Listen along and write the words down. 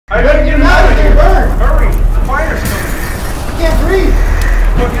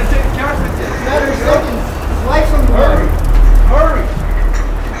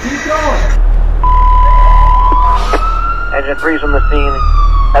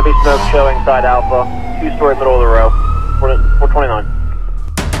Heavy smoke showing side Alpha, 2-story middle of the row, 429.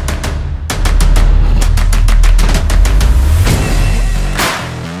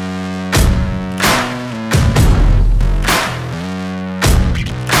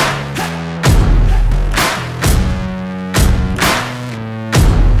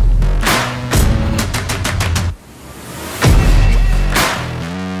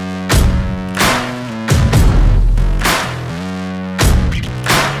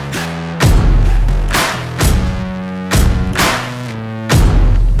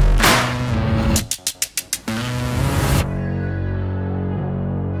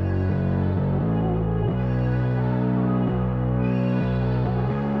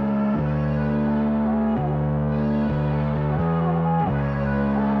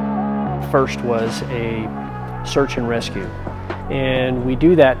 First was a search and rescue, and we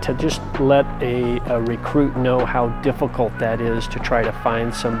do that to just let a recruit know how difficult that is to try to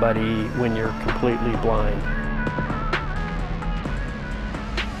find somebody when you're completely blind.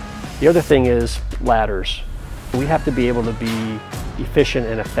 The other thing is ladders. We have to be able to be efficient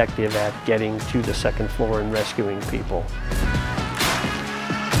and effective at getting to the second floor and rescuing people.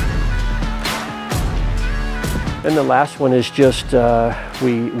 And the last one is just,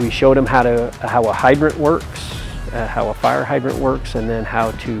 we showed them how a hydrant works, how a fire hydrant works, and then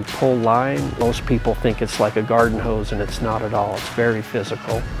how to pull line. Most people think it's like a garden hose, and it's not at all. It's very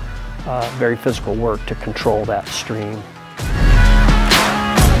physical work to control that stream.